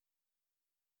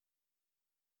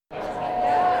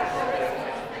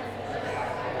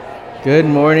Good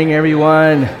morning,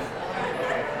 everyone.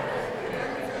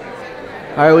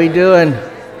 How are we doing?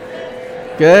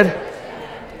 Good?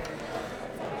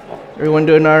 Everyone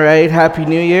doing all right? Happy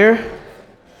New Year.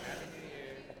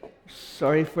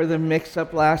 Sorry for the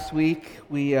mix-up last week.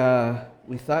 We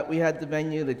thought we had the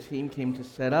venue. The team came to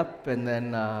set up, and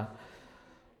then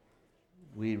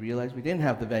we realized we didn't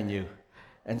have the venue.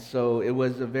 And so it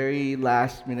was a very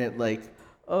last minute,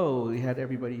 oh, we had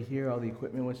everybody here, all the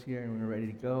equipment was here, and we were ready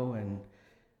to go, and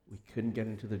we couldn't get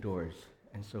into the doors.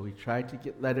 And so we tried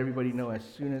to let everybody know as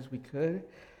soon as we could.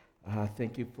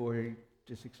 Thank you for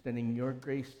just extending your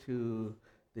grace to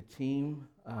the team.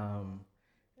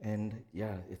 And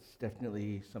yeah, it's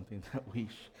definitely something that we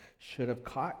should have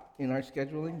caught in our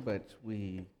scheduling, but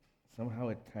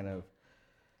somehow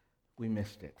we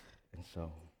missed it. And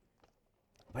so,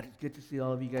 but it's good to see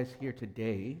all of you guys here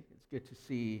today. It's good to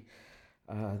see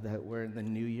that we're in the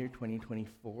new year,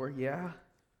 2024. Yeah.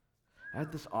 I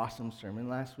had this awesome sermon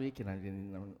last week, and I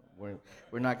didn't know,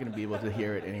 we're not going to be able to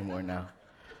hear it anymore now.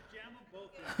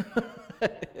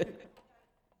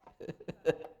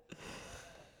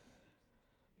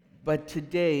 But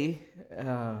today,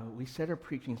 we set our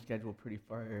preaching schedule pretty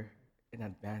far in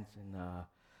advance, and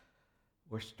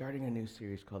we're starting a new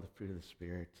series called The Fruit of the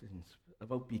Spirit, and it's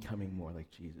about becoming more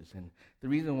like Jesus. And the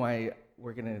reason why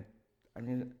we're going to,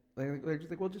 they're just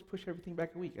like, well, just push everything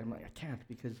back a week. I'm like, I can't,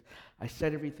 because I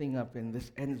set everything up, and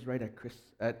this ends right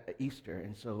at Easter,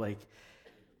 and so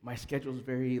my schedule's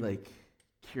very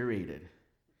curated,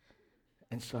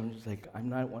 and so I'm just like, I'm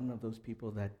not one of those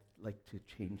people that like to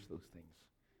change those things.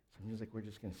 So I'm just like, we're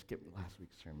just gonna skip last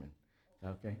week's sermon. Is that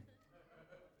okay?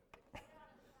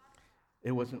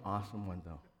 It was an awesome one,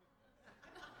 though.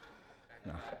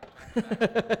 No.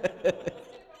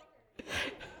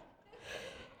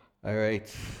 All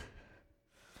right.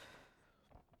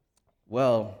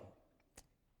 Well,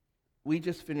 we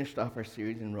just finished off our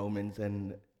series in Romans,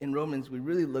 and in Romans, we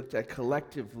really looked at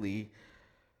collectively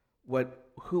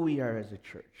who we are as a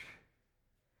church.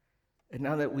 And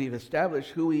now that we've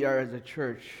established who we are as a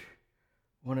church,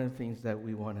 one of the things that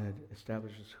we want to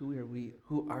establish is who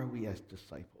are we as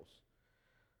disciples?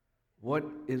 What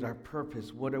is our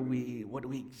purpose? What do we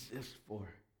exist for?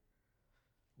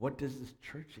 What does this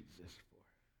church exist for?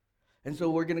 And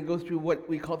so we're going to go through what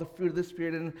we call the fruit of the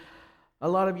Spirit, and a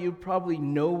lot of you probably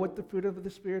know what the fruit of the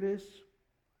Spirit is.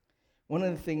 One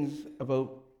of the things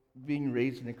about being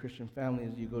raised in a Christian family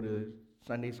is you go to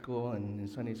Sunday school, and in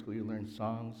Sunday school you learn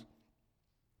songs.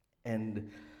 And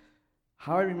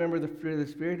how I remember the fruit of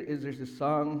the Spirit is there's a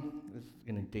song, this is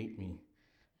going to date me,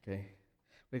 okay?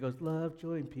 But it goes, love,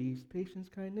 joy, and peace, patience,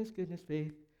 kindness, goodness,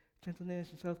 faith, gentleness,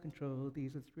 and self-control.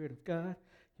 These are the Spirit of God.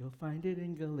 You'll find it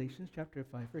in Galatians chapter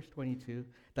 5, verse 22.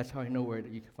 That's how I know where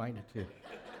you can find it too.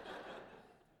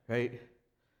 Right?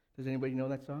 Does anybody know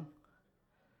that song?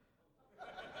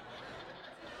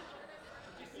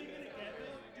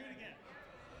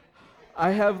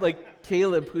 I have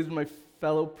Caleb, who's my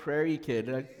fellow prairie kid.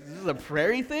 This is a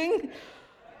prairie thing?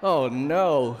 Oh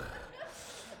no.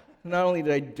 Not only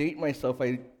did I date myself,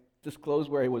 I disclosed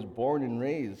where I was born and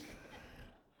raised.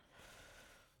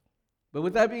 But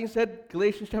with that being said,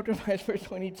 Galatians chapter 5, verse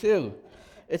 22,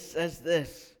 it says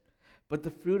this, but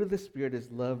the fruit of the Spirit is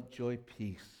love, joy,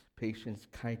 peace, patience,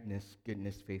 kindness,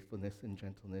 goodness, faithfulness, and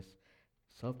gentleness,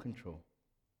 self-control.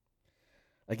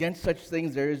 Against such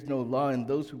things there is no law, and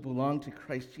those who belong to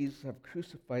Christ Jesus have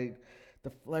crucified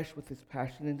the flesh with its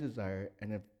passion and desire,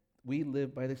 and if we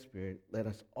live by the Spirit, let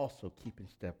us also keep in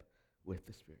step with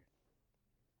the Spirit.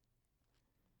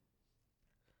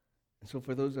 And so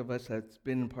for those of us that's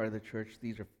been part of the church,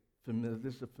 this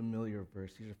is a familiar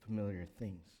verse, these are familiar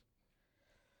things.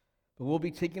 But we'll be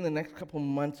taking the next couple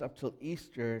months up till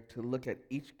Easter to look at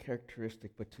each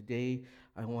characteristic, but today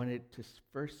I wanted to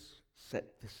first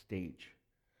set the stage,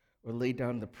 or lay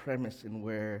down the premise in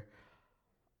where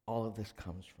all of this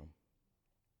comes from.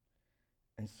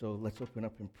 And so let's open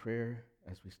up in prayer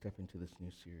as we step into this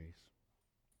new series.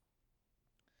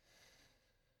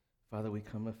 Father, we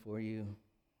come before you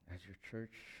as your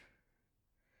church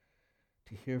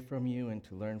to hear from you and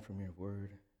to learn from your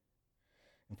word.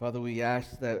 And Father, we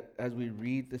ask that as we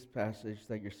read this passage,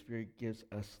 that your Spirit gives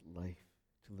us life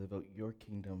to live out your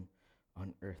kingdom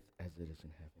on earth as it is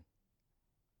in heaven.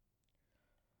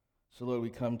 So Lord, we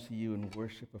come to you in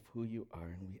worship of who you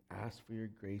are, and we ask for your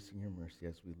grace and your mercy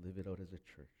as we live it out as a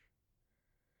church.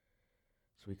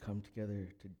 So we come together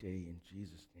today in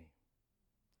Jesus' name.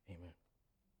 Amen.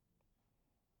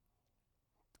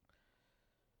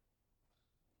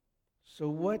 So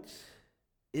what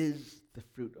is the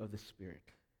fruit of the Spirit?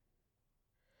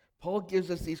 Paul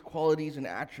gives us these qualities and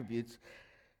attributes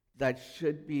that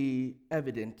should be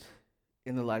evident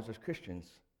in the lives of Christians,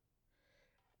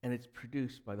 and it's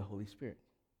produced by the Holy Spirit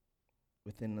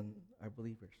within our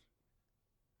believers.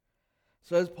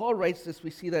 So as Paul writes this,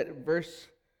 we see that in verse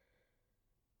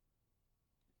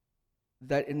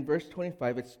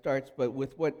 25 it starts, but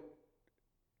with what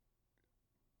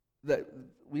that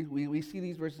we see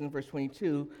these verses in verse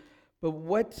 22, but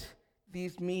what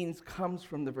these means comes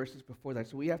from the verses before that.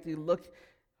 So we have to look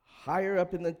higher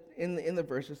up in the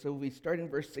verses. So we start in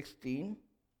verse 16.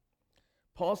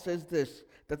 Paul says this,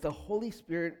 that the Holy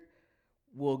Spirit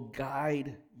will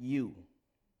guide you.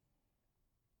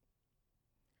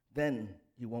 Then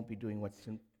you won't be doing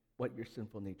what your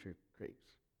sinful nature craves,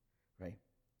 right?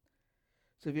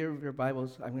 So if you have your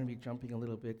Bibles, I'm going to be jumping a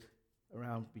little bit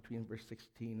around between verse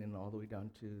 16 and all the way down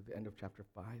to the end of chapter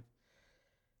 5.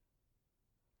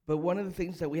 But one of the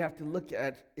things that we have to look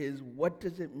at is, what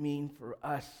does it mean for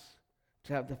us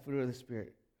to have the fruit of the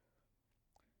Spirit?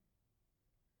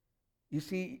 You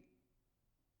see,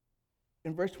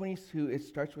 in verse 22, it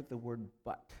starts with the word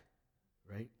but,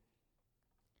 right?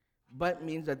 But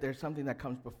means that there's something that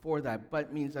comes before that.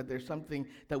 But means that there's something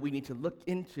that we need to look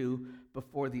into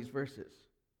before these verses.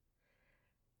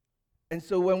 And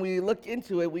so when we look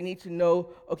into it, we need to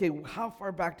know, okay, how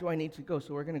far back do I need to go?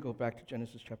 So we're going to go back to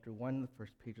Genesis chapter 1, the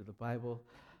first page of the Bible.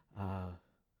 No,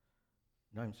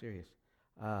 I'm serious.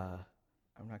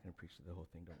 I'm not going to preach the whole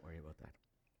thing. Don't worry about that.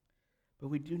 But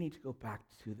we do need to go back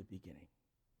to the beginning,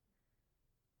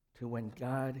 to when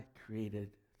God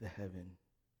created the heaven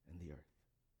and the earth.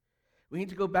 We need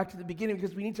to go back to the beginning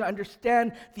because we need to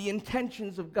understand the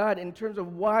intentions of God in terms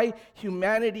of why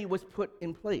humanity was put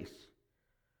in place.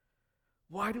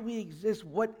 Why do we exist?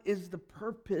 What is the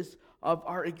purpose of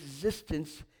our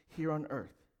existence here on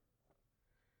earth?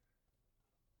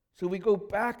 So we go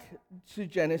back to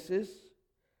Genesis.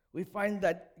 We find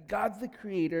that God's the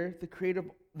creator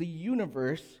of the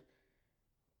universe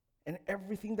and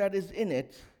everything that is in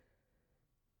it,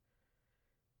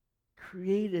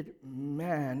 created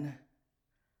man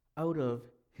out of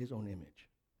his own image.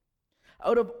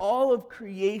 Out of all of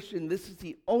creation, this is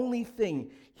the only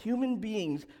thing. Human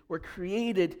beings were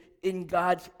created in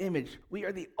God's image. We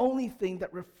are the only thing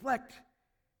that reflect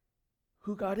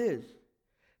who God is.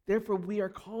 Therefore, we are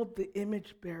called the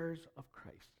image bearers of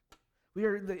Christ. We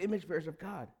are the image bearers of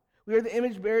God. We are the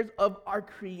image bearers of our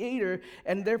Creator,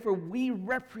 and therefore we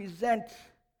represent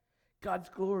God's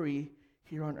glory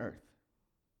here on earth.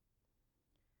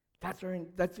 That's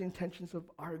the intentions of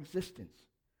our existence.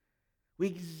 We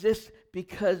exist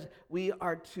because we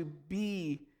are to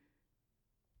be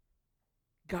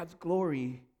God's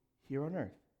glory here on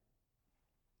earth.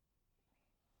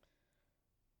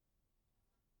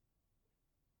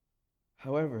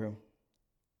 However,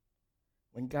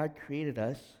 when God created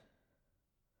us,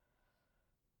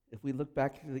 if we look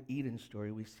back to the Eden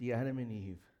story, we see Adam and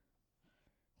Eve,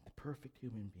 the perfect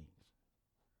human beings,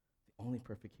 the only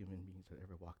perfect human beings that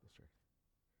ever walked this earth.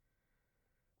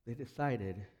 They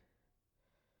decided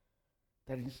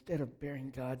that instead of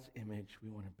bearing God's image, we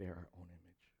want to bear our own image.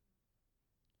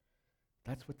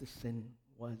 That's what the sin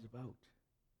was about.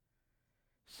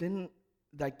 Sin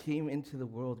that came into the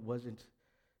world wasn't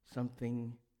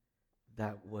something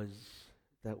that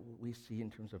we see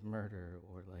in terms of murder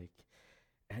or like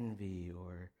envy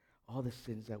or all the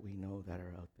sins that we know that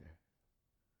are out there.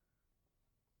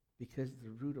 Because the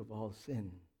root of all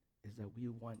sin is that we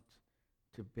want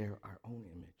to bear our own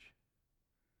image.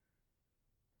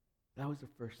 That was the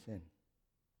first sin.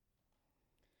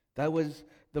 That was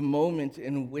the moment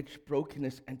in which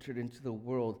brokenness entered into the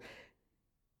world.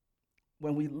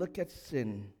 When we look at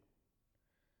sin,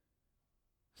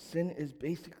 sin is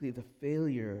basically the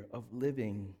failure of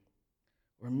living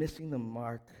or missing the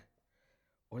mark,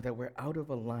 or that we're out of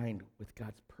aligned with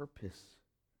God's purpose,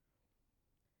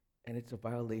 and it's a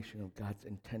violation of God's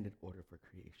intended order for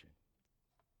creation.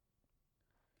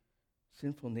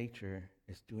 Sinful nature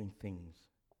is doing things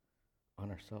on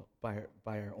ourselves by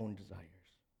our own desires.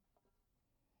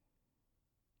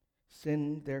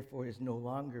 Sin, therefore, is no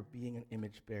longer being an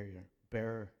image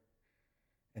bearer,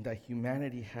 and that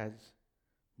humanity has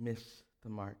missed the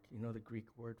mark. You know, the Greek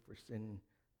word for sin,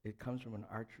 it comes from an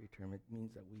archery term. It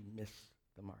means that we miss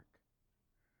the mark.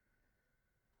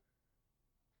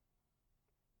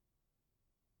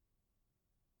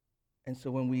 And so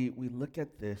when we look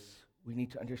at this, we need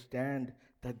to understand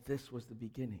that this was the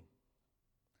beginning.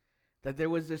 That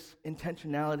there was this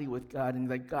intentionality with God, and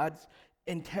that God's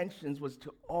intentions was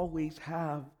to always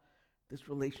have this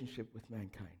relationship with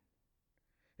mankind.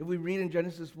 If we read in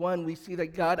Genesis 1, we see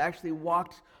that God actually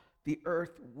walked the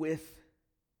earth with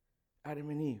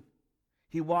Adam and Eve.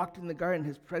 He walked in the garden.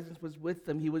 His presence was with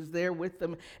them. He was there with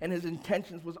them, and his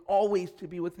intentions was always to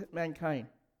be with mankind.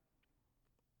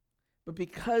 But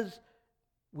because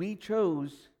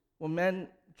man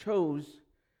chose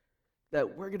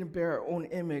that we're going to bear our own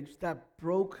image, that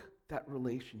broke that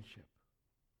relationship.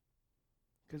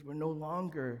 Because we're no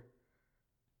longer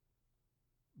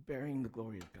bearing the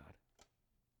glory of God.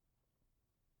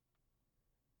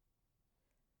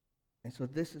 And so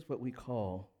this is what we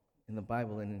call in the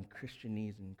Bible and in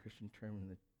Christianese and Christian term in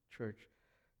the church,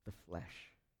 the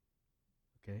flesh.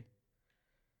 Okay?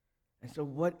 And so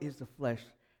what is the flesh?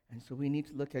 And so we need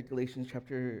to look at Galatians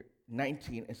chapter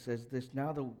 19. It says this,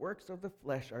 now the works of the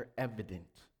flesh are evident.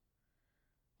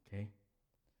 Okay?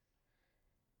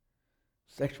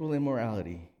 Sexual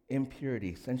immorality,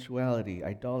 impurity, sensuality,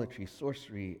 idolatry,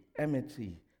 sorcery,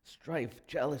 enmity, strife,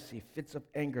 jealousy, fits of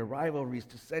anger, rivalries,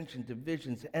 dissension,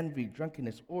 divisions, envy,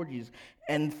 drunkenness, orgies,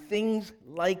 and things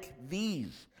like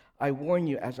these. I warn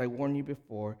you, as I warned you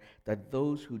before, that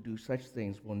those who do such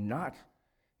things will not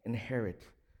inherit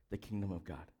the kingdom of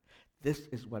God. This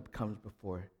is what comes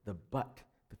before the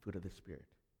fruit of the Spirit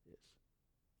is.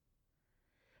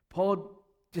 Paul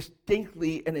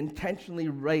distinctly and intentionally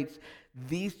writes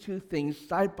these two things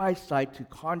side by side to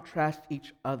contrast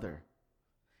each other.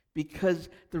 Because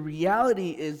the reality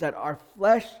is that our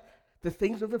flesh, the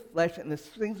things of the flesh and the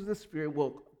things of the Spirit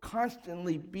will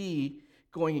constantly be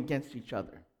going against each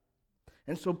other.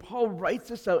 And so Paul writes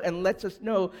this out and lets us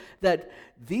know that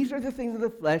these are the things of the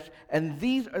flesh and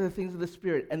these are the things of the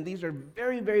Spirit. And these are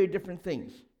very, very different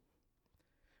things.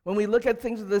 When we look at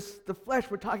things of the flesh,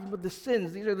 we're talking about the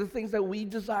sins. These are the things that we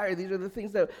desire. These are the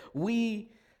things that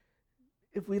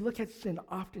if we look at sin,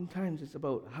 oftentimes it's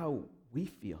about how we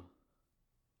feel.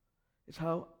 It's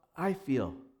how I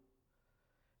feel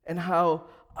and how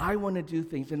I want to do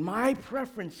things and my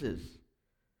preferences.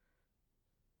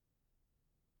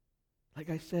 Like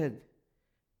I said,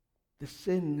 the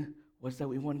sin was that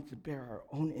we wanted to bear our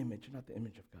own image, not the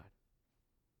image of God.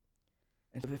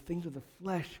 And so the things of the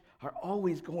flesh are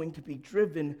always going to be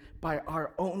driven by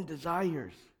our own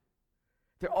desires.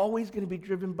 They're always going to be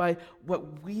driven by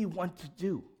what we want to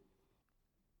do.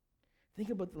 Think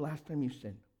about the last time you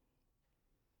sinned.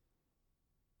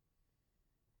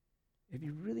 If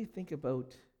you really think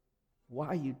about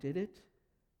why you did it,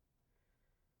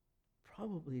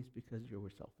 probably it's because you were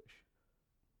selfish.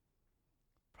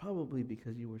 Probably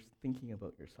because you were thinking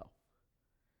about yourself.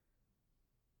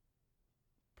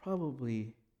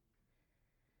 Probably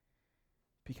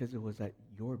because it was at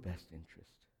your best interest.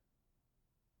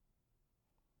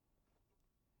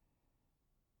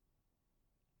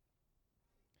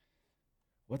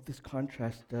 What this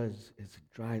contrast does is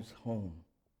it drives home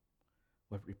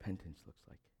what repentance looks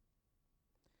like.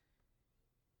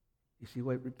 You see,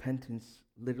 what repentance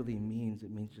literally means,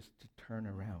 it means just to turn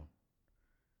around.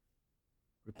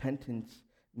 Repentance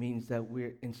means that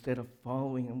instead of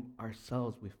following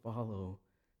ourselves, we follow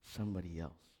somebody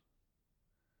else.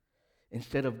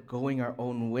 Instead of going our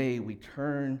own way, we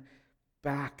turn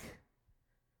back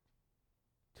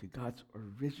to God's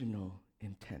original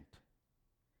intent.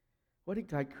 What did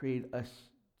God create us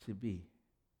to be?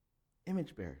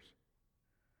 Image bearers.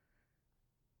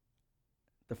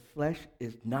 The flesh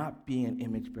is not being an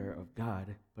image bearer of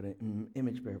God, but an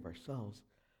image bearer of ourselves.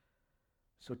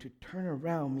 So to turn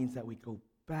around means that we go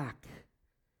back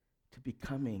to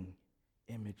becoming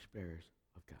image bearers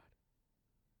of God.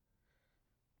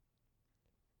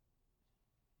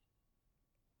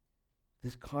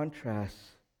 This contrast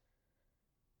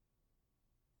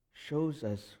shows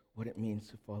us what it means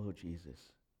to follow Jesus,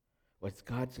 what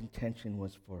God's intention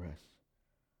was for us.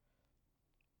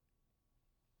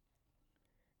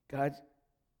 God's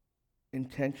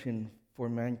intention for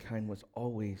mankind was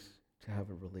always to have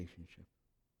a relationship.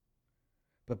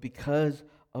 But because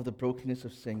of the brokenness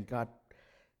of sin, God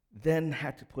then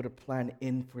had to put a plan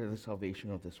in for the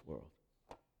salvation of this world.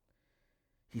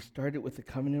 He started with the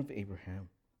covenant of Abraham.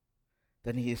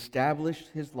 Then he established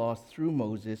his laws through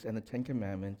Moses and the Ten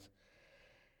Commandments.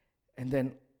 And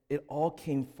then it all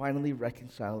came finally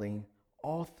reconciling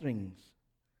all things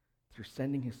through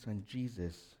sending his son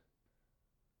Jesus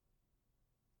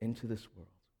into this world.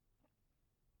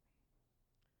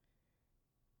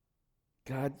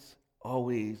 God's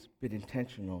always been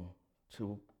intentional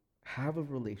to have a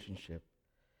relationship,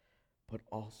 but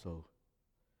also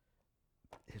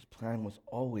his plan was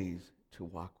always to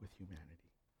walk with humanity.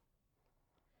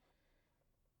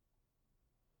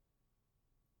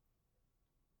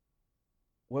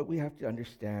 What we have to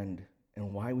understand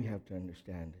and why we have to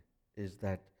understand is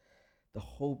that the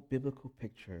whole biblical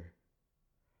picture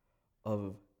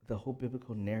of the whole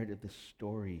biblical narrative, the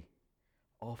story,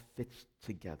 all fits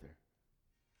together.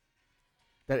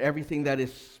 That everything that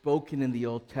is spoken in the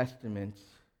Old Testament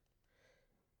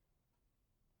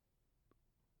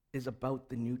is about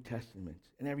the New Testament.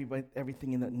 And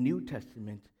everything in the New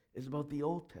Testament is about the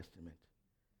Old Testament.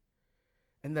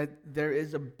 And that there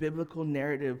is a biblical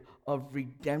narrative of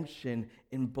redemption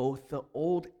in both the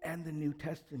Old and the New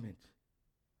Testament.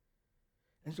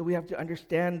 And so we have to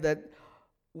understand that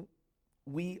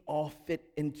we all fit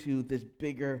into this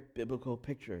bigger biblical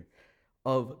picture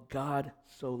of God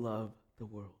so loved the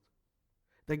world.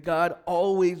 That God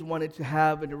always wanted to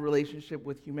have a relationship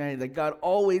with humanity. That God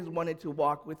always wanted to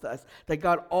walk with us. That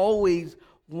God always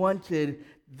wanted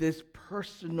this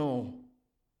personal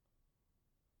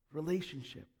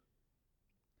relationship.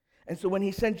 And so when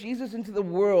he sent Jesus into the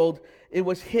world, it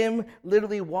was him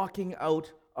literally walking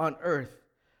out on earth.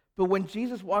 But when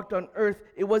Jesus walked on earth,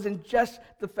 it wasn't just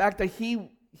the fact that he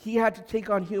had to take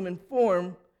on human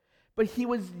form, but he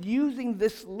was using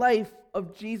this life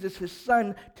of Jesus, his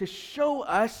son, to show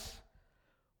us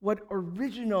what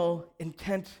original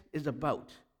intent is about.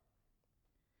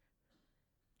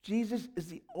 Jesus is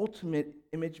the ultimate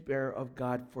image bearer of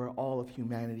God for all of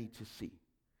humanity to see.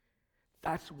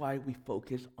 That's why we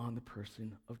focus on the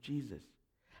person of Jesus.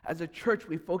 As a church,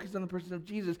 we focus on the person of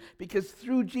Jesus because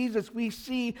through Jesus, we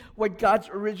see what God's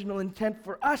original intent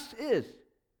for us is.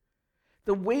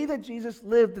 The way that Jesus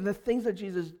lived and the things that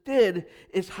Jesus did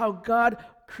is how God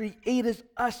created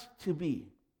us to be.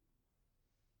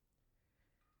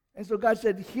 And so God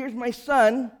said, here's my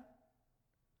son,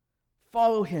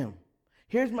 follow him.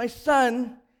 Here's my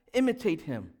son, imitate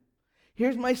him.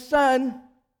 Here's my son,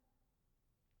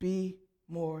 be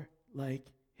more like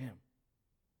him.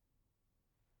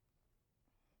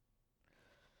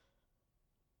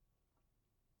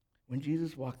 When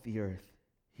Jesus walked the earth,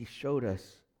 he showed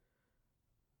us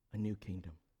a new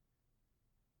kingdom.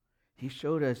 He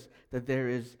showed us that there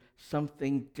is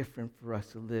something different for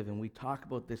us to live. And we talk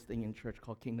about this thing in church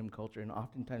called kingdom culture. And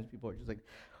oftentimes people are just like,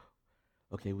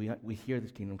 okay, we hear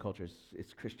this kingdom culture.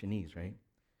 It's Christianese, right?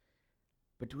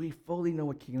 But do we fully know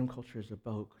what kingdom culture is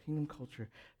about? Kingdom culture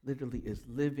literally is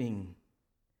living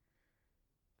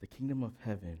the kingdom of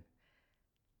heaven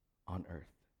on earth.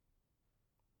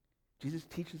 Jesus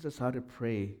teaches us how to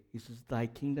pray. He says, thy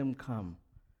kingdom come,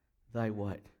 thy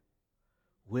what?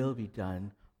 Will be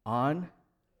done on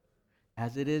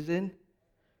as it is in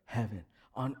heaven.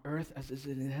 On earth as it is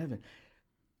in heaven.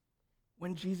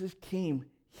 When Jesus came,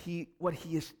 what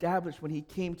he established, when he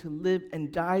came to live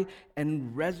and die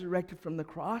and resurrected from the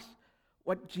cross,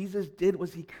 what Jesus did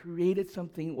was he created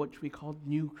something which we call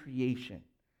new creation.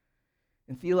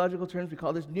 In theological terms, we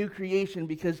call this new creation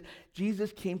because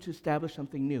Jesus came to establish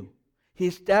something new. He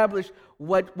established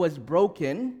what was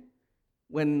broken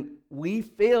when we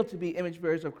failed to be image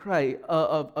bearers of Christ,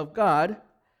 of God.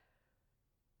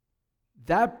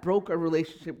 That broke our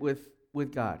relationship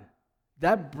with God.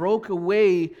 That broke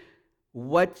away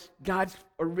what God's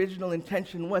original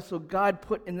intention was. So God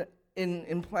put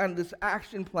in plan this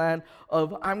action plan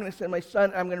of, I'm going to send my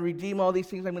son, I'm going to redeem all these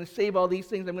things, I'm going to save all these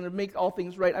things, I'm going to make all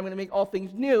things right, I'm going to make all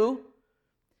things new.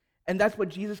 And that's what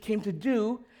Jesus came to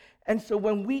do. And so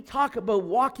when we talk about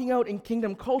walking out in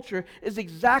kingdom culture, is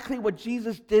exactly what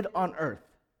Jesus did on earth.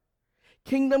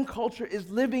 Kingdom culture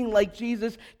is living like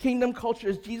Jesus. Kingdom culture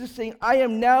is Jesus saying, I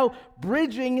am now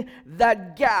bridging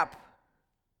that gap.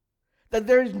 That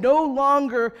there is no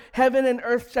longer heaven and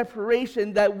earth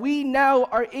separation, that we now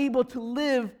are able to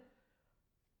live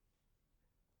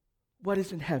what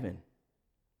is in heaven.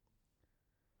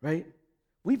 Right?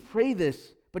 We pray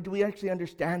this, but do we actually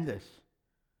understand this?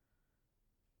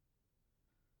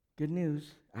 Good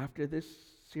news, after this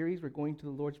series, we're going to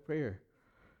the Lord's Prayer.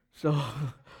 So,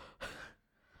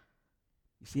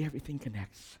 you see, everything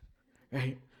connects,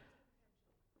 right?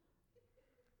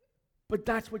 But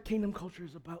that's what kingdom culture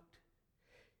is about.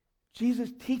 Jesus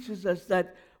teaches us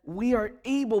that we are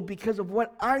able, because of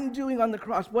what I'm doing on the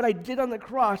cross, what I did on the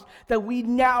cross, that we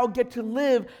now get to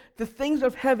live the things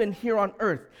of heaven here on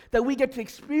earth. That we get to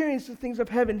experience the things of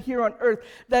heaven here on earth.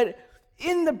 That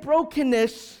in the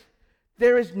brokenness,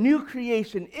 there is new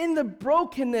creation. In the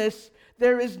brokenness,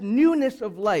 there is newness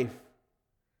of life.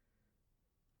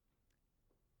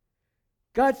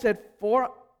 God said,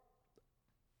 for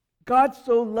God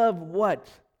so loved what?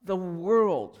 The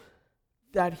world,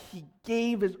 that he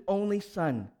gave his only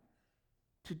son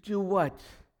to do what?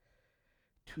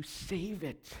 To save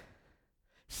it.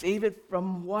 Save it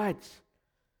from what?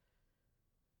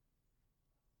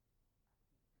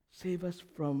 Save us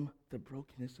from the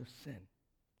brokenness of sin.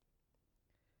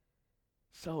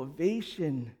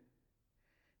 Salvation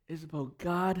is about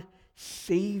God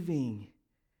saving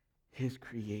his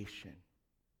creation.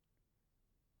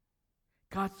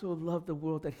 God so loved the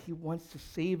world that he wants to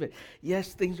save it.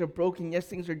 Yes, things are broken. Yes,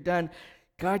 things are done.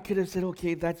 God could have said,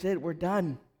 okay, that's it, we're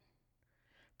done.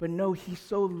 But no, he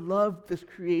so loved this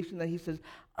creation that he says,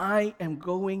 I am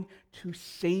going to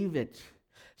save it.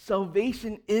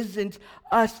 Salvation isn't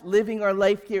us living our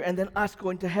life here and then us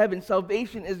going to heaven.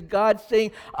 Salvation is God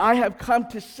saying, I have come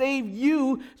to save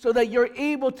you so that you're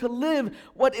able to live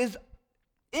what is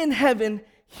in heaven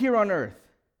here on earth.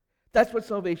 That's what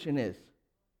salvation is.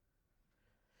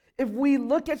 If we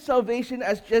look at salvation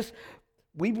as just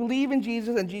we believe in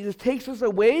Jesus and Jesus takes us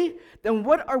away, then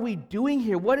what are we doing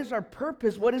here? What is our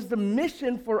purpose? What is the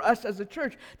mission for us as a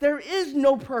church? There is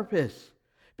no purpose.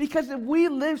 Because if we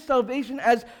live salvation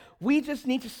as we just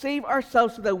need to save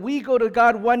ourselves so that we go to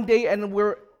God one day and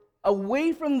we're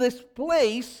away from this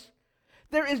place,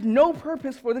 there is no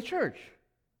purpose for the church.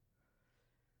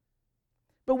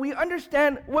 But we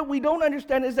understand, what we don't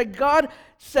understand is that God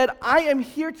said, I am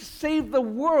here to save the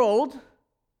world,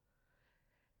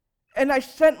 and I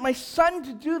sent my son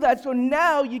to do that, so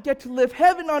now you get to live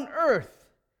heaven on earth.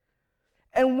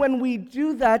 And when we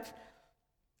do that,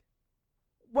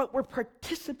 what we're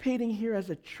participating here as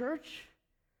a church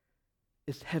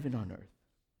is heaven on earth.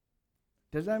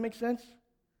 Does that make sense?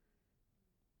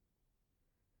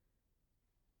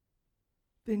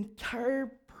 The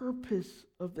entire purpose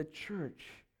of the church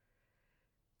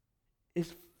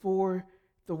is for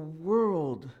the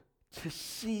world to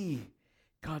see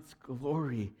God's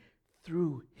glory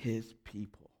through his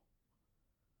people.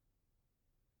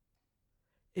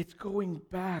 It's going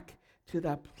back to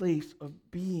that place of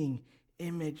being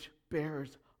image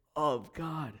bearers of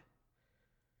God.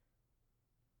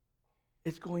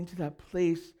 It's going to that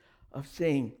place of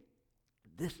saying,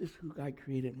 this is who God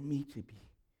created me to be.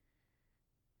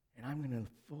 And I'm going to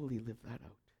fully live that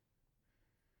out.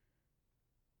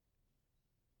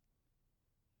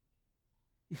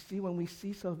 You see, when we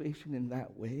see salvation in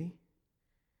that way,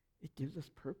 it gives us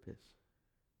purpose.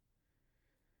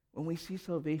 When we see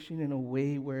salvation in a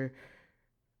way where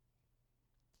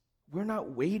we're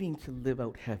not waiting to live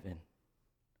out heaven,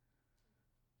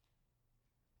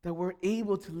 that we're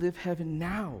able to live heaven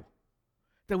now,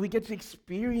 that we get to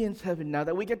experience heaven now,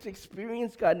 that we get to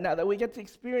experience God now, that we get to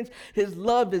experience his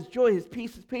love, his joy, his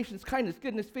peace, his patience, kindness,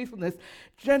 goodness, faithfulness,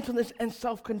 gentleness, and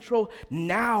self-control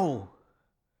now.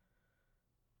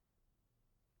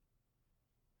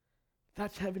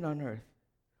 That's heaven on earth.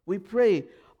 We pray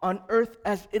on earth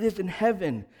as it is in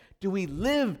heaven. Do we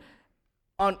live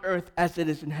on earth as it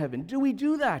is in heaven? Do we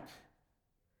do that?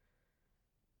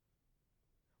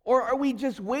 Or are we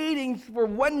just waiting for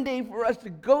one day for us to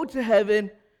go to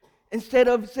heaven instead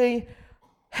of saying,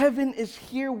 heaven is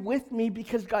here with me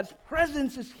because God's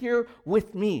presence is here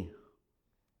with me?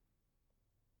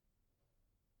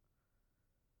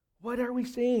 What are we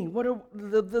saying? What are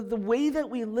the way that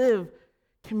we live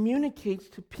communicates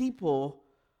to people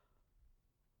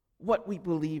what we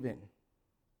believe in,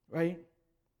 right?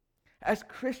 As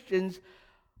Christians,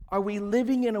 are we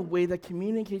living in a way that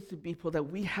communicates to people that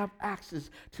we have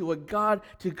access to God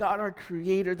our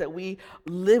Creator, that we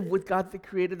live with God the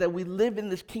Creator, that we live in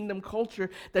this kingdom culture,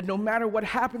 that no matter what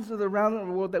happens around the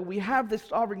world, that we have this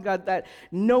sovereign God that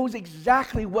knows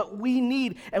exactly what we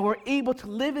need, and we're able to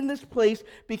live in this place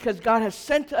because God has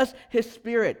sent us his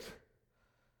Spirit.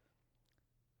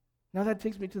 Now that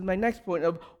takes me to my next point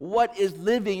of what is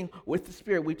living with the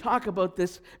Spirit. We talk about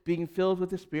this being filled with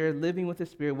the Spirit, living with the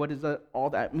Spirit. What does all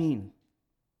that mean?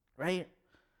 Right?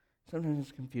 Sometimes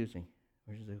it's confusing.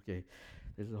 We're just okay,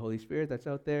 there's the Holy Spirit that's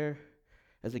out there.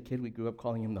 As a kid, we grew up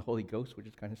calling him the Holy Ghost, which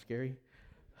is kind of scary.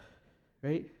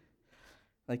 Right?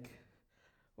 Like,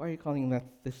 why are you calling that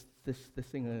this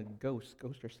thing a ghost?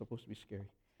 Ghosts are supposed to be scary.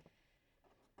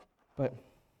 But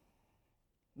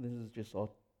this is just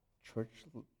all church,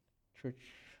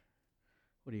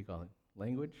 what do you call it?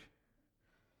 Language?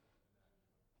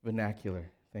 Vernacular.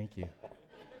 Thank you.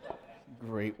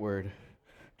 Great word.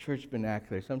 Church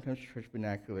vernacular. Sometimes church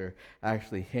vernacular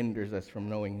actually hinders us from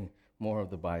knowing more of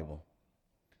the Bible.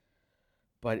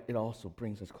 But it also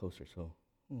brings us closer, so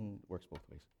it works both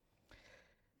ways.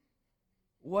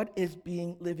 What is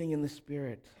living in the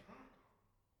Spirit?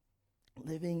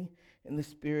 Living in the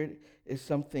Spirit is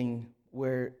something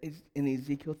where in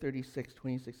Ezekiel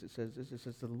 36:26 it says this. It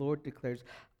says, the Lord declares,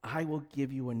 I will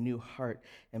give you a new heart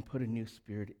and put a new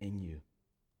spirit in you.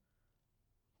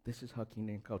 This is how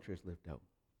kingdom culture is lived out.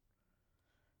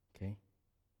 Okay?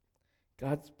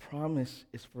 God's promise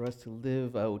is for us to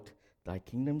live out, thy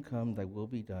kingdom come, thy will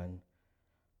be done,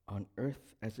 on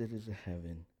earth as it is in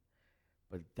heaven.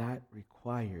 But that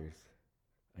requires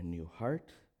a new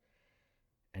heart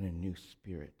and a new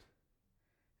spirit.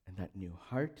 And that new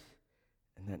heart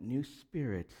And that new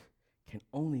spirit can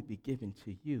only be given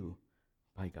to you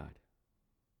by God.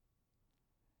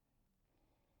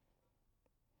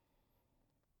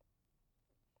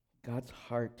 God's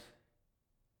heart,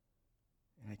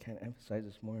 and I can't emphasize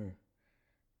this more,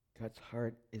 God's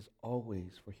heart is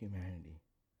always for humanity.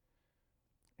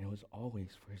 And it was always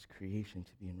for his creation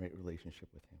to be in right relationship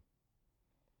with him.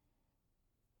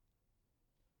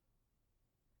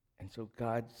 And so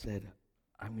God said,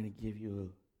 I'm going to give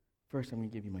you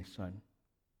my son,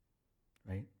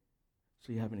 right?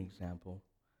 So you have an example.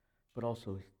 But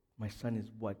also, my son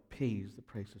is what pays the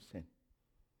price of sin.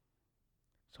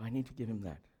 So I need to give him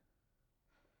that.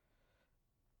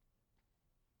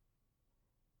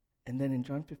 And then in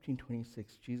John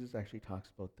 15:26, Jesus actually talks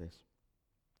about this.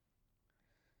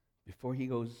 Before he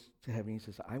goes to heaven, he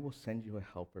says, I will send you a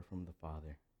helper from the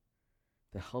Father.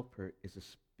 The helper is a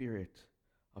spirit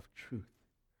of truth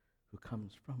who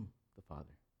comes from the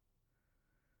Father.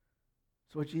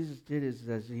 So what Jesus did is,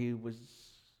 as he was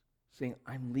saying,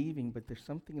 I'm leaving, but there's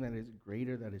something that is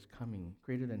greater that is coming,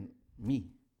 greater than me.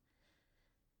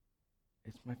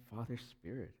 It's my Father's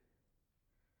Spirit.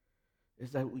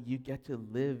 Is that you get to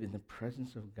live in the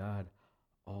presence of God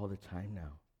all the time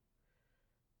now.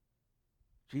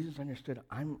 Jesus understood,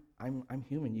 I'm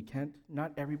human.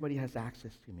 Not everybody has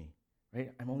access to me,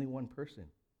 right? I'm only one person.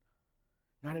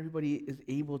 Not everybody is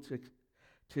able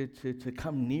to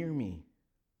come near me.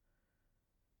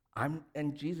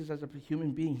 And Jesus, as a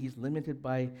human being, he's limited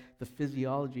by the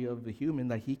physiology of the human,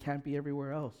 that he can't be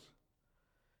everywhere else.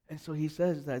 And so he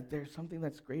says that there's something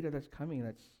that's greater that's coming,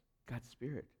 that's God's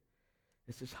Spirit.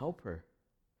 It's this helper.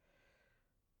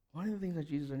 One of the things that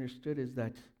Jesus understood is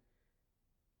that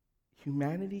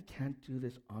humanity can't do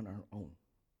this on our own,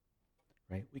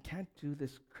 right? We can't do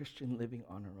this Christian living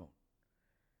on our own.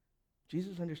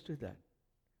 Jesus understood that.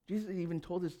 Jesus even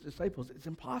told his disciples, it's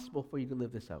impossible for you to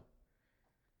live this out.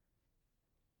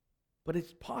 But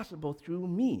it's possible through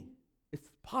me. It's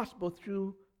possible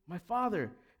through my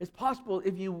Father. It's possible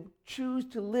if you choose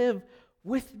to live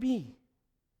with me.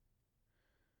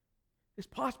 It's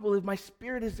possible if my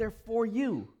Spirit is there for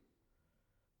you.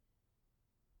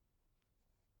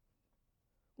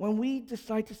 When we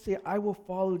decide to say, I will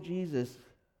follow Jesus,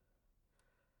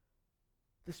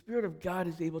 the Spirit of God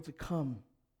is able to come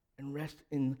and rest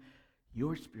in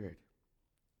your spirit.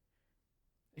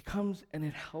 It comes and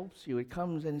it helps you. It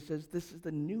comes and it says, this is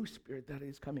the new spirit that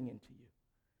is coming into you.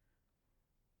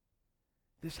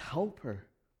 This helper.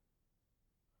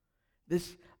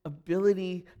 This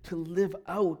ability to live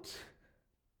out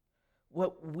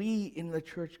what we in the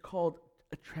church called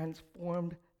a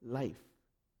transformed life.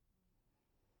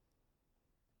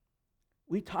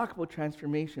 We talk about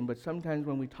transformation, but sometimes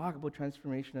when we talk about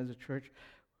transformation as a church,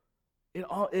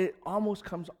 it almost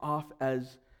comes off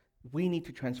as we need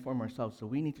to transform ourselves, so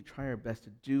we need to try our best to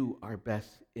do our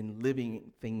best in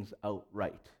living things out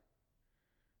right.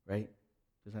 Right?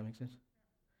 Does that make sense?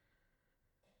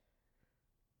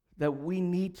 That we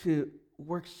need to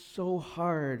work so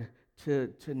hard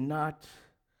to not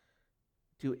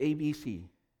do ABC,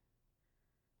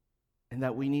 and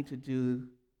that we need to do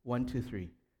 1, 2, 3.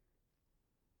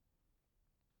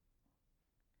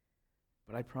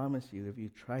 But I promise you, if you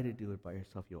try to do it by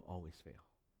yourself, you'll always fail.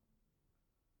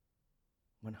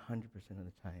 100% of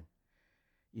the time.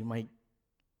 You might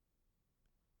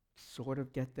sort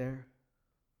of get there,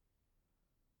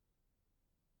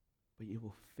 but you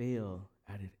will fail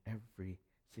at it every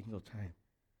single time.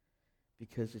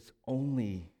 Because it's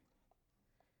only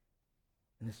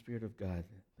in the Spirit of God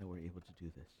that we're able to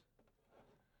do this.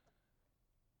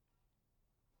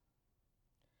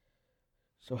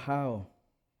 So how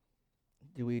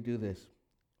do we do this?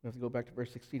 We have to go back to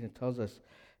verse 16. It tells us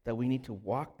that we need to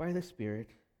walk by the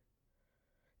Spirit,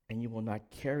 and you will not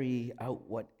carry out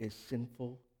what the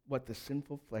sinful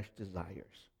flesh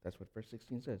desires. That's what verse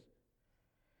 16 says.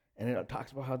 And it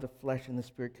talks about how the flesh and the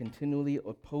Spirit continually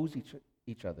oppose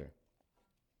each other.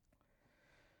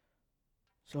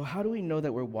 So how do we know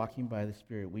that we're walking by the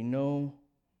Spirit? We know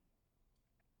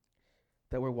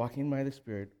that we're walking by the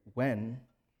Spirit when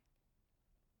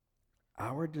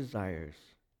our desires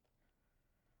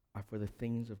are for the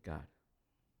things of God.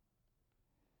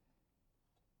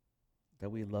 That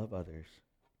we love others,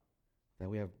 that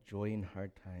we have joy in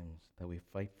hard times, that we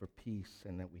fight for peace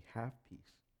and that we have peace,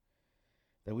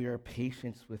 that we are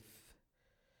patient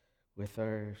with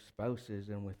our spouses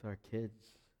and with our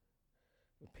kids,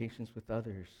 with patience with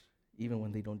others, even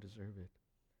when they don't deserve it,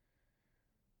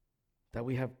 that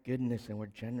we have goodness and we're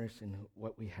generous in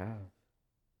what we have,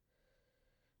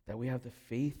 that we have the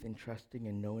faith in trusting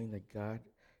and knowing that God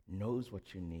knows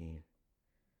what you need,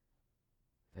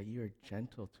 that you are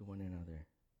gentle to one another,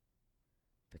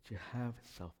 that you have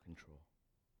self-control.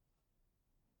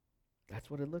 That's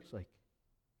what it looks like.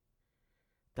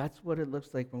 That's what it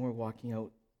looks like when we're walking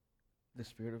out the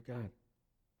Spirit of God.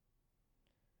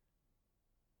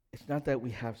 It's not that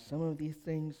we have some of these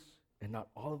things and not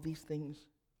all of these things.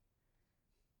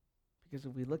 Because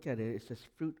if we look at it, it's just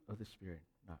fruit of the Spirit,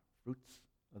 not fruits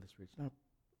of the Spirit. It's not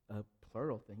a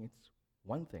plural thing, it's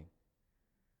one thing.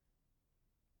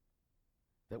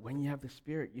 That when you have the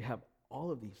Spirit, you have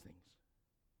all of these things.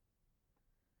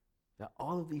 That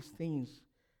all of these things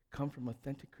come from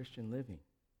authentic Christian living,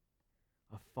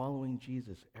 of following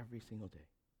Jesus every single day.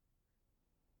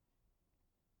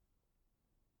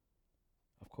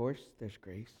 Of course, there's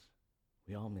grace.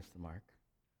 We all miss the mark.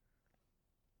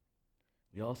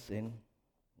 We all sin.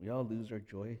 We all lose our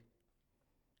joy,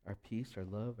 our peace, our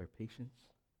love, our patience.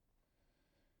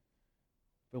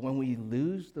 But when we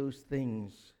lose those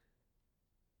things,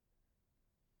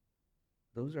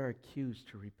 those are our cues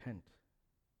to repent.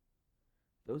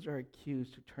 Those are our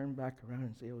cues to turn back around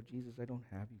and say, oh, Jesus, I don't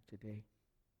have you today.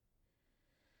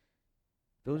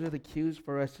 Those are the cues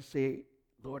for us to say,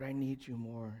 Lord, I need you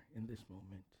more in this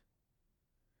moment.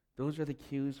 Those are the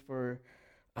cues for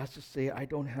us to say, I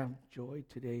don't have joy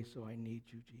today, so I need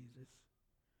you, Jesus.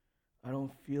 I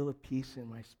don't feel a peace in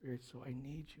my spirit, so I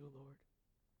need you, Lord.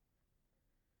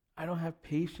 I don't have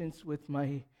patience with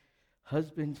my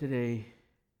husband today.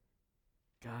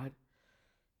 God,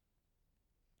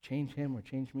 change him or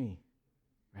change me,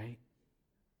 right?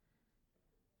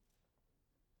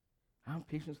 I don't have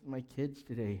patience with my kids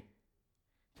today.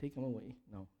 Take them away.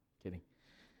 No, kidding.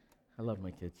 I love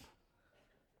my kids.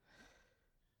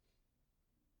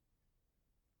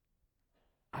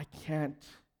 I can't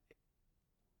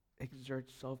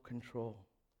exert self-control.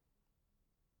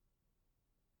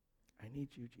 I need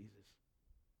you, Jesus.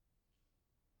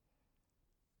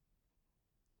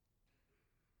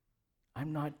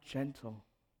 I'm not gentle.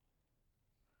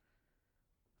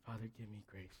 Father, give me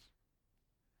grace.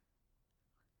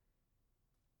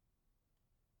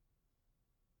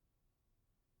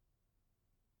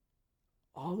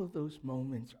 All of those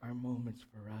moments are moments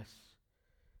for us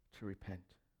to repent.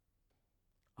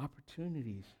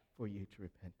 Opportunities for you to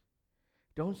repent.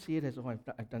 Don't see it as, oh,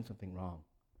 I've done something wrong.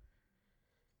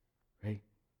 Right?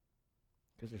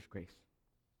 Because there's grace.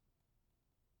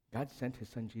 God sent his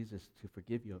son Jesus to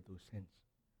forgive you of those sins.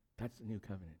 That's the new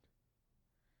covenant.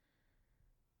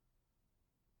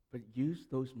 But use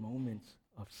those moments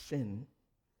of sin,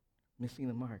 missing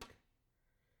the mark,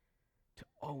 to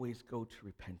always go to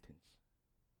repentance.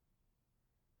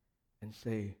 And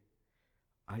say,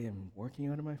 I am working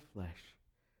out of my flesh,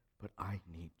 but I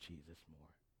need Jesus more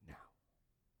now.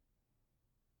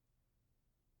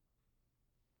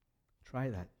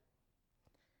 Try that.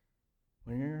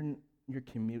 When you're in your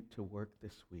commute to work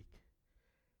this week,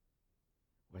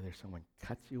 whether someone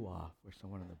cuts you off or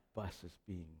someone on the bus is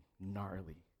being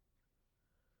gnarly,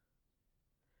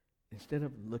 instead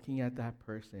of looking at that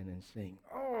person and saying,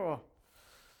 oh,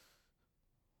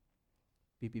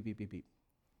 beep, beep, beep, beep, beep.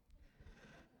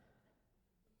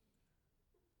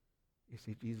 You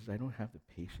say, Jesus, I don't have the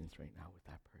patience right now with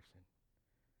that person.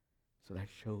 So that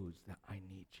shows that I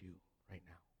need you right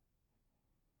now.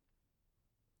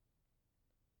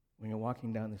 When you're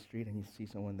walking down the street and you see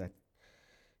someone that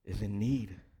is in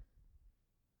need,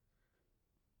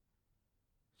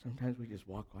 sometimes we just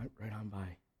walk right on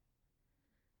by.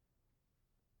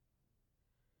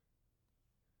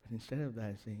 But instead of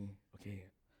that, saying, okay,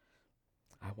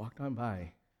 I walked on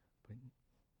by, but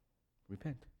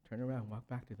repent, turn around, walk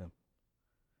back to them.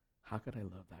 How could I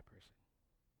love that person?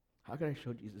 How could I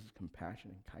show Jesus'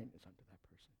 compassion and kindness unto that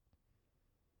person?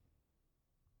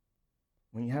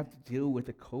 When you have to deal with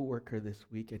a coworker this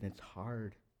week and it's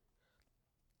hard,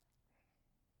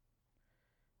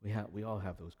 we all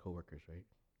have those coworkers, right?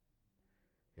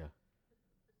 Yeah.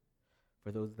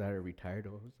 For those that are retired,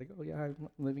 it's like, oh yeah, I'm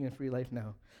living a free life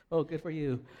now. Oh, good for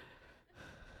you.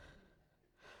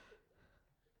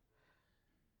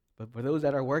 But for those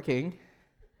that are working,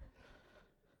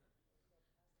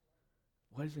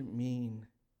 what does it mean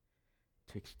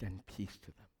to extend peace to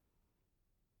them?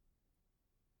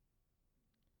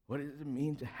 What does it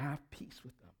mean to have peace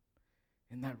with them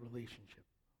in that relationship?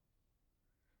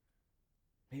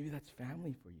 Maybe that's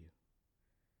family for you.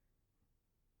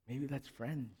 Maybe that's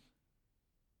friends.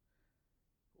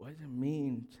 What does it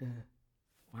mean to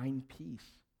find peace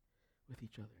with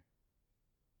each other?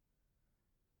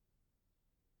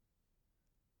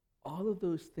 All of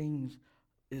those things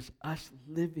is us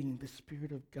living the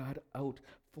Spirit of God out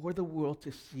for the world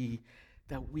to see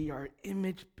that we are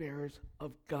image bearers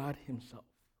of God himself.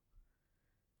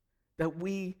 that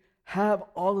we have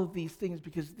all of these things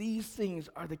because these things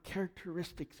are the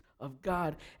characteristics of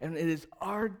God, and it is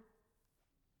our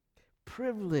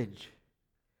privilege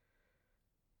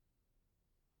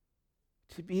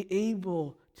to be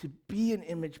able to be an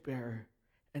image bearer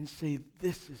and say,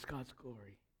 this is God's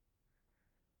glory.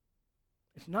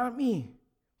 It's not me,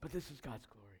 but this is God's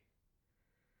glory.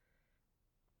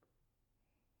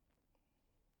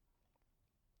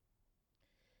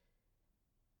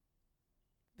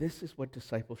 This is what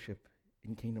discipleship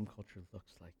in kingdom culture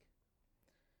looks like.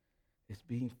 It's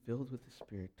being filled with the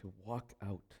Spirit to walk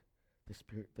out the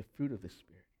Spirit, the fruit of the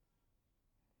Spirit.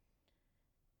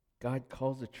 God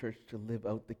calls the church to live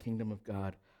out the kingdom of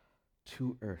God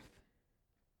to earth.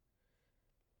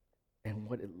 And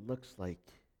what it looks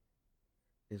like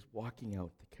is walking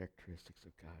out the characteristics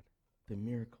of God, the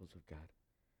miracles of God.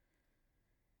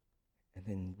 And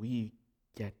then we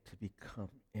get to become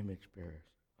image bearers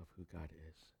of who God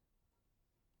is.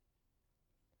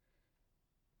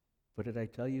 But did I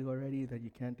tell you already that you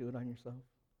can't do it on yourself?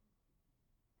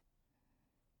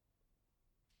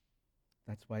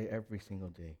 That's why every single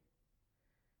day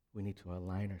we need to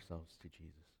align ourselves to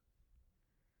Jesus.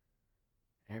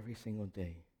 Every single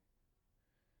day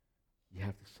you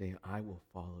have to say, I will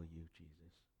follow you,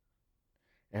 Jesus.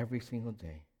 Every single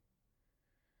day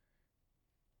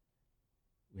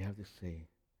we have to say,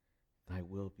 thy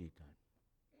will be done.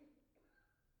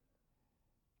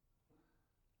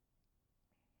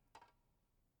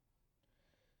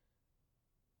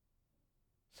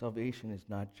 Salvation is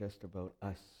not just about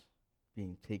us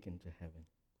being taken to heaven.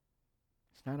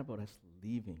 It's not about us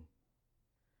leaving,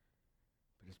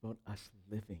 but it's about us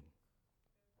living.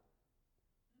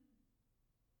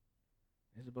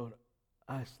 It's about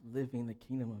us living the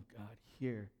kingdom of God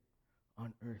here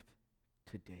on earth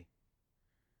today.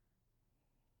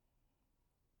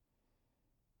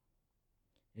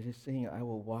 It is saying, I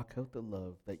will walk out the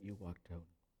love that you walked out.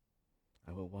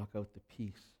 I will walk out the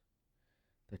peace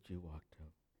that you walked out.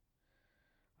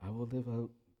 I will live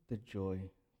out the joy,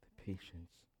 the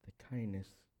patience, the kindness,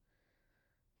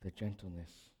 the gentleness,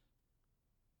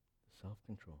 the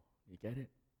self-control. You get it?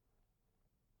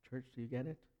 Church, do you get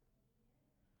it?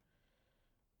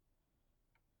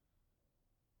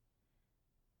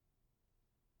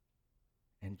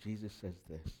 And Jesus says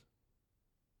this.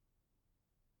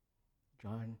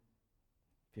 John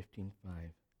 15:5.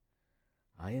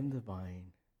 I am the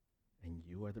vine, and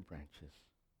you are the branches.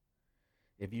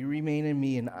 If you remain in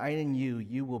me and I in you,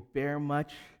 you will bear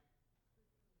much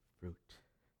fruit.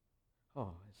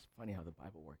 Oh, it's funny how the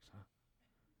Bible works, huh?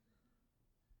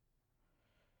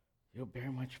 You'll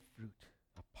bear much fruit.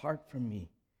 Apart from me,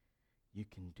 you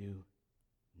can do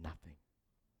nothing.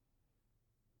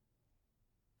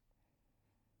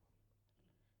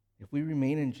 If we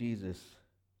remain in Jesus,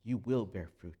 you will bear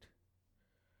fruit.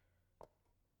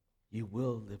 You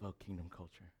will live out kingdom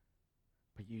culture.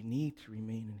 But you need to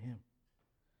remain in him.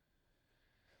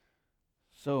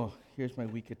 So here's my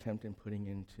weak attempt in putting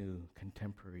into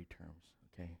contemporary terms,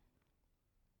 okay?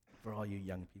 For all you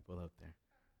young people out there.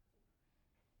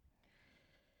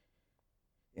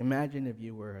 Imagine if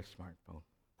you were a smartphone.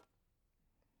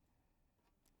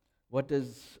 What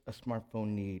does a smartphone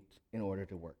need in order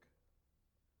to work?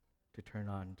 To turn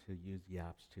on, to use the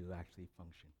apps, to actually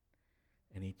function.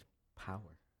 It needs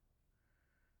power.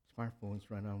 Smartphones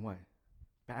run on what?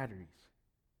 Batteries.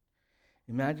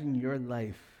 Imagine your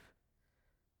life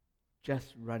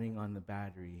just running on the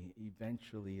battery.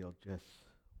 Eventually it'll just,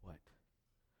 what?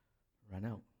 Run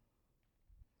out.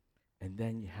 And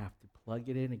then you have to plug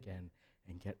it in again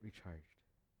and get recharged.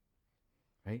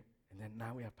 Right? And then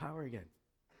now we have power again.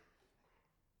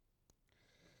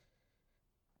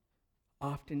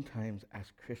 Oftentimes,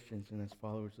 as Christians and as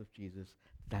followers of Jesus,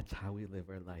 that's how we live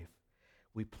our life.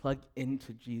 We plug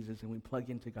into Jesus and we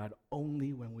plug into God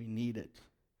only when we need it.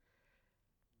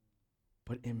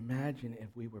 But imagine if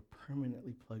we were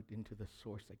permanently plugged into the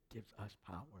source that gives us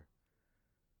power.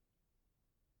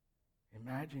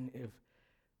 Imagine if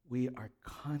we are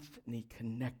constantly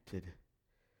connected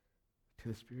to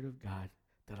the Spirit of God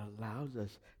that allows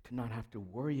us to not have to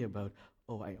worry about,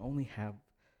 oh, I only have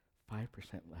 5%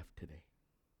 left today.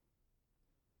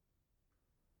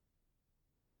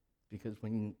 Because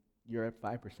when you're at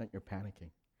 5%, you're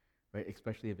panicking, right?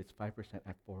 Especially if it's 5%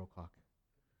 at 4 o'clock.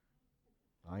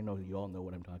 I know you all know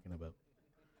what I'm talking about.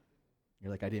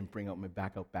 You're like, I didn't bring out my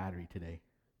backup battery today.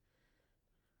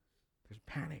 There's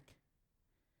panic.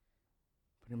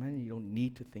 But imagine you don't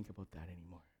need to think about that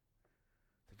anymore.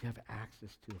 That you have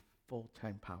access to a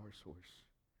full-time power source.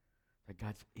 That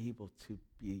God's able to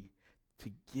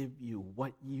give you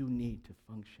what you need to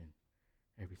function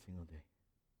every single day.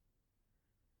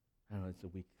 I don't know, it's a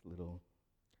weak little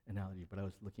analogy, but I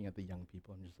was looking at the young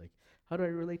people. I'm just like, how do I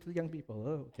relate to the young people?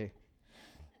 Oh, okay.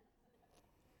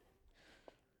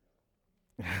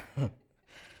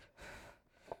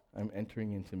 I'm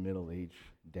entering into middle age,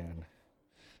 Dan.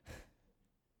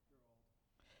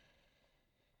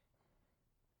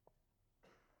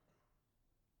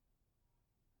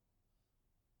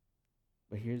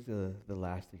 But here's the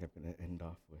last thing I'm going to end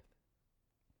off with.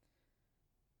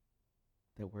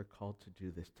 That we're called to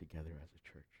do this together as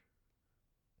a church.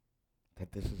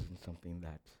 That this isn't something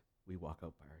that we walk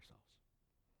out by ourselves.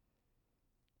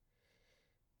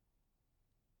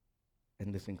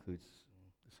 And this includes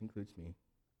me.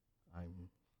 I'm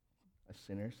a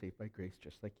sinner saved by grace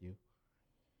just like you.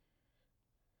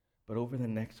 But over the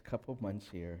next couple of months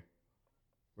here,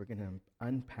 we're going to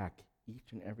unpack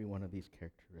each and every one of these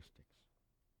characteristics.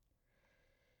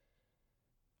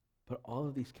 But all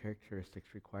of these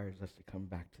characteristics requires us to come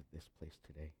back to this place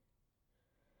today,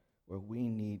 where we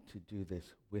need to do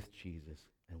this with Jesus,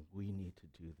 and we need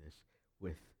to do this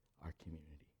with our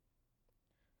community.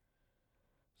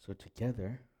 So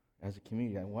together, as a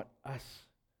community, I want us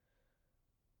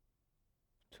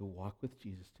to walk with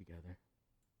Jesus together,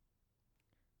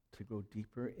 to go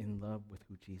deeper in love with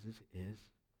who Jesus is.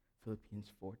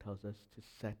 Philippians 4 tells us to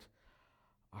set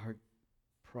our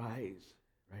prize,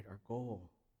 right, our goal,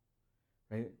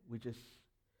 right? We just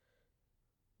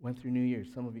went through New Year's.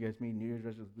 Some of you guys made New Year's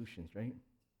resolutions, right?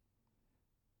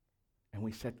 And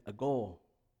we set a goal.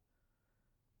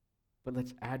 But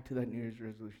let's add to that New Year's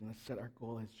resolution. Let's set our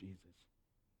goal as Jesus.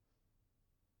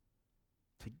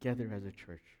 Together as a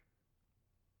church.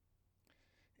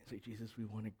 And say, Jesus, we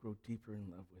want to grow deeper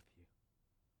in love with you.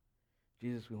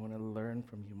 Jesus, we want to learn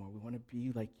from you more. We want to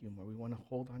be like you more. We want to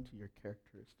hold on to your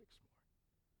characteristics more.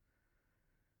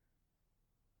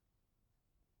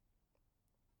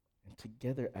 And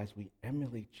together, as we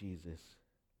emulate Jesus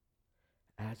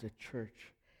as a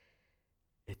church,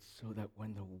 it's so that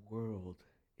when the world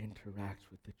interacts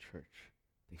with the church,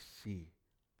 they see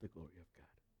the glory of God.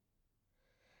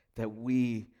 That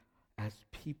we, as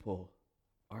people,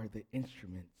 are the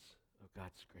instruments of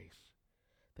God's grace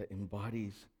that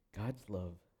embodies God's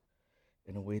love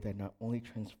in a way that not only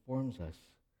transforms us,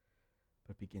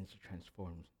 but begins to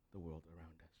transform the world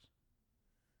around us.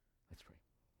 Let's pray.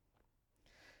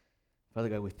 Father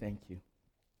God, we thank you.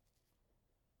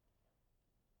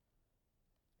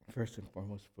 First and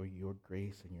foremost, for your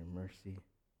grace and your mercy.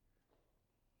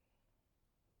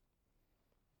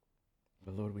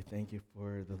 But Lord, we thank you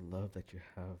for the love that you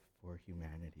have for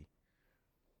humanity.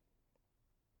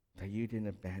 That you didn't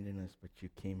abandon us, but you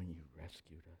came and you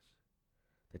rescued us.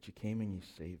 That you came and you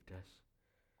saved us.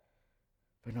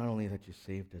 But not only that you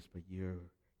saved us, but you're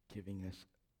giving us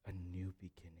a new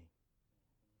beginning.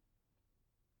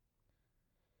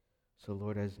 So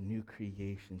Lord, as new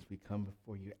creations, we come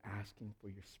before you asking for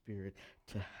your Spirit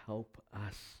to help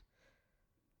us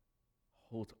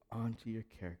hold on to your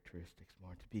characteristics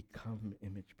more, to become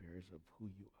image bearers of who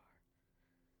you are.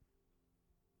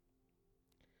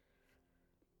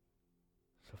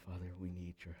 So Father, we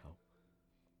need your help.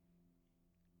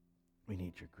 We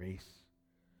need your grace.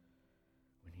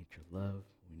 We need your love.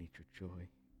 We need your joy.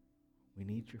 We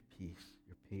need your peace,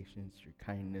 your patience, your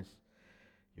kindness,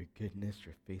 your goodness,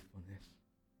 your faithfulness,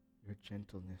 your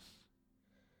gentleness.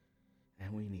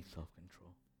 And we need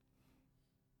self-control.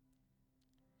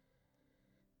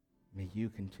 May you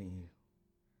continue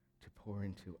to pour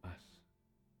into us.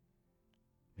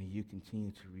 May you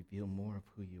continue to reveal more of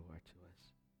who you are to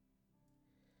us.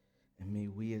 And may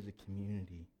we as a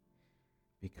community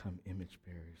become image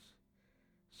bearers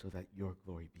so that your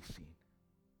glory be seen.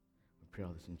 We pray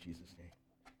all this in Jesus'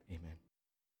 name. Amen.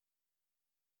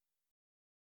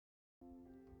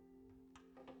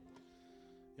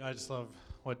 Yeah, I just love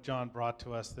what John brought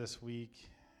to us this week.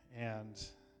 And,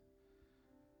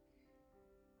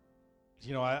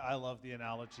 you know, I love the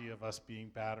analogy of us being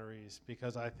batteries,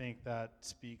 because I think that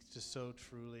speaks to so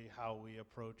truly how we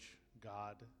approach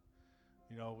God.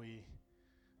 You know, we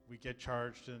get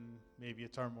charged, and maybe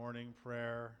it's our morning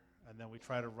prayer, and then we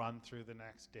try to run through the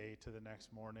next day to the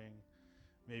next morning.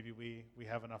 Maybe we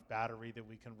have enough battery that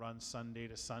we can run Sunday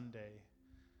to Sunday.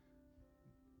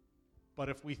 But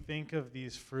if we think of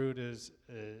these fruit as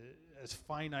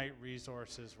finite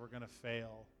resources, we're going to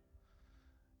fail.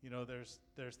 You know, there's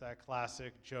that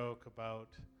classic joke about,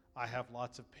 I have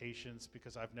lots of patience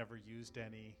because I've never used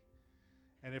any.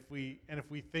 And if we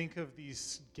think of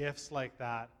these gifts like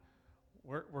that,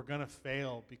 we're going to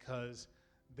fail, because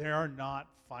they are not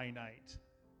finite.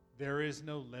 There is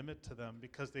no limit to them,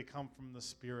 because they come from the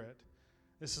Spirit.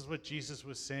 This is what Jesus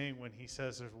was saying when he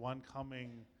says there's one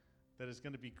coming that is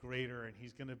going to be greater and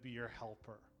he's going to be your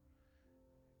helper.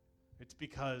 It's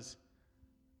because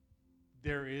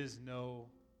there is no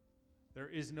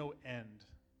end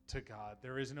to God.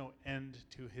 There is no end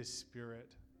to his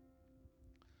Spirit.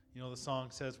 You know, the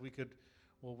song says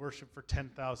we'll worship for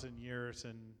 10,000 years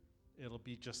and it'll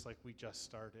be just like we just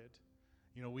started.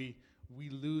 You know, we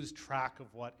lose track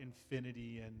of what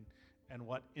infinity and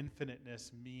what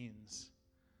infiniteness means.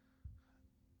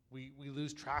 We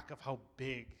lose track of how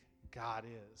big God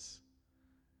is.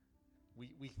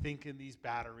 We think in these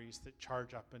batteries that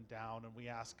charge up and down, and we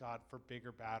ask God for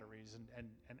bigger batteries,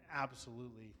 and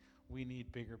absolutely we need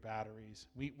bigger batteries.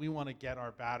 We want to get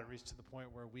our batteries to the point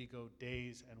where we go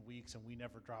days and weeks and we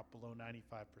never drop below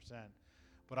 95%.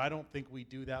 But I don't think we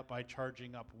do that by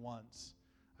charging up once.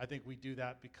 I think we do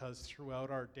that because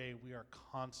throughout our day we are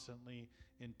constantly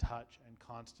in touch and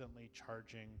constantly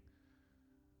charging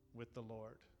with the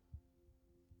Lord.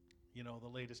 You know, the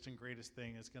latest and greatest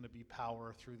thing is going to be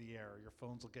power through the air. Your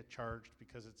phones will get charged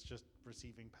because it's just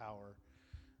receiving power.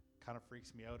 Kind of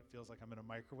freaks me out. It feels like I'm in a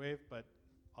microwave, but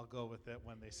I'll go with it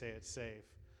when they say it's safe.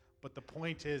 But the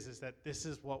point is that this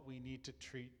is what we need to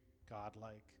treat God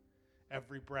like.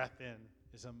 Every breath in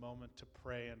is a moment to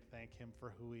pray and thank him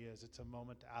for who he is. It's a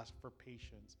moment to ask for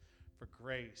patience, for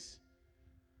grace,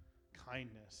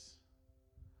 kindness.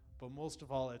 But most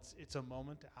of all, it's a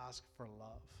moment to ask for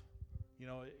love. You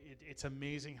know, it's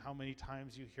amazing how many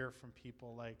times you hear from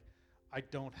people like, I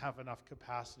don't have enough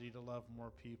capacity to love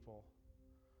more people.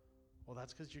 Well,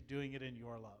 that's because you're doing it in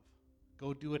your love.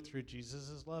 Go do it through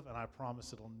Jesus' love, and I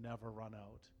promise it'll never run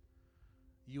out.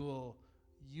 You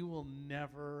will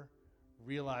never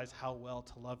realize how well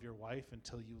to love your wife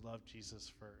until you love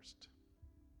Jesus first.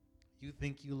 You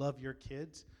think you love your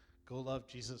kids? Go love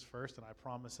Jesus first, and I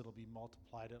promise it'll be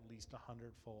multiplied at least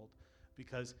 100-fold,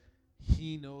 because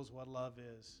he knows what love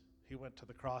is. He went to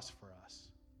the cross for us.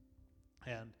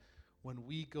 And when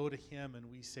we go to him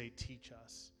and we say, teach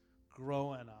us,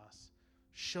 grow in us,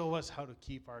 show us how to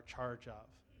keep our charge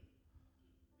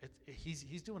of,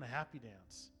 he's doing a happy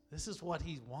dance. This is what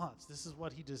he wants. This is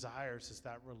what he desires, is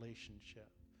that relationship.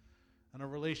 And a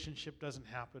relationship doesn't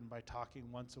happen by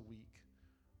talking once a week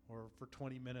or for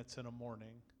 20 minutes in a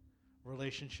morning.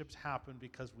 Relationships happen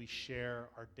because we share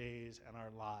our days and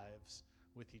our lives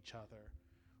with each other.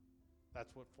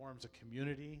 That's what forms a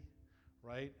community,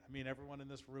 right? I mean, everyone in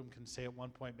this room can say at one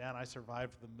point, man, I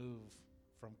survived the move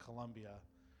from Colombia,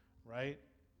 right?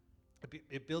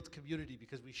 It builds community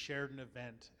because we shared an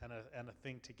event and a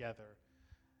thing together.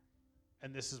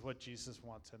 And this is what Jesus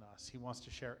wants in us. He wants to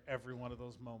share every one of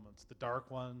those moments, the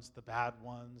dark ones, the bad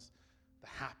ones, the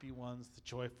happy ones, the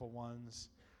joyful ones.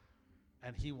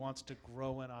 And he wants to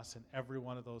grow in us in every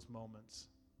one of those moments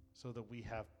so that we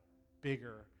have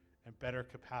bigger and better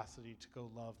capacity to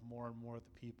go love more and more of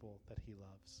the people that he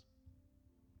loves.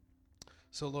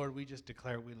 So, Lord, we just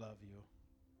declare we love you.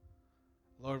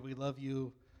 Lord, we love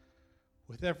you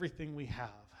with everything we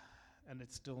have, and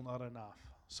it's still not enough.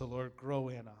 So, Lord, grow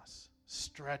in us,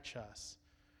 stretch us,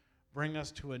 bring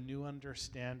us to a new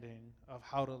understanding of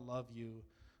how to love you.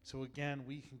 So, again,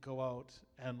 we can go out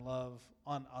and love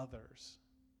on others,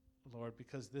 Lord,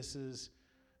 because this is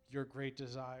your great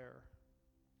desire.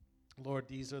 Lord,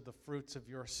 these are the fruits of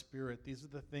your Spirit. These are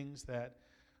the things that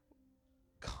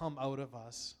come out of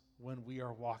us when we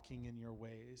are walking in your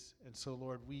ways. And so,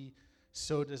 Lord, we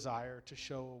so desire to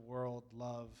show a world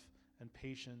love and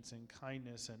patience and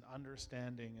kindness and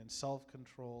understanding and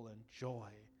self-control and joy.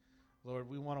 Lord,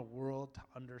 we want a world to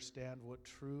understand what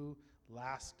true,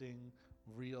 lasting,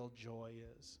 real joy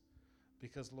is.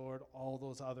 Because, Lord, all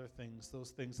those other things,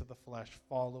 those things of the flesh,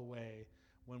 fall away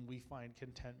when we find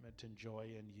contentment and joy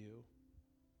in you.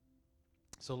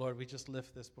 So, Lord, we just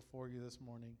lift this before you this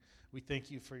morning. We thank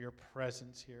you for your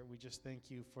presence here. We just thank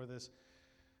you for this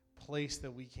place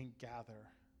that we can gather.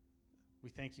 We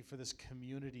thank you for this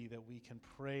community that we can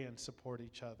pray and support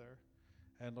each other.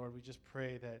 And, Lord, we just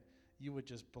pray that you would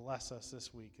just bless us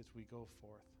this week as we go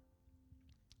forth.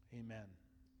 Amen.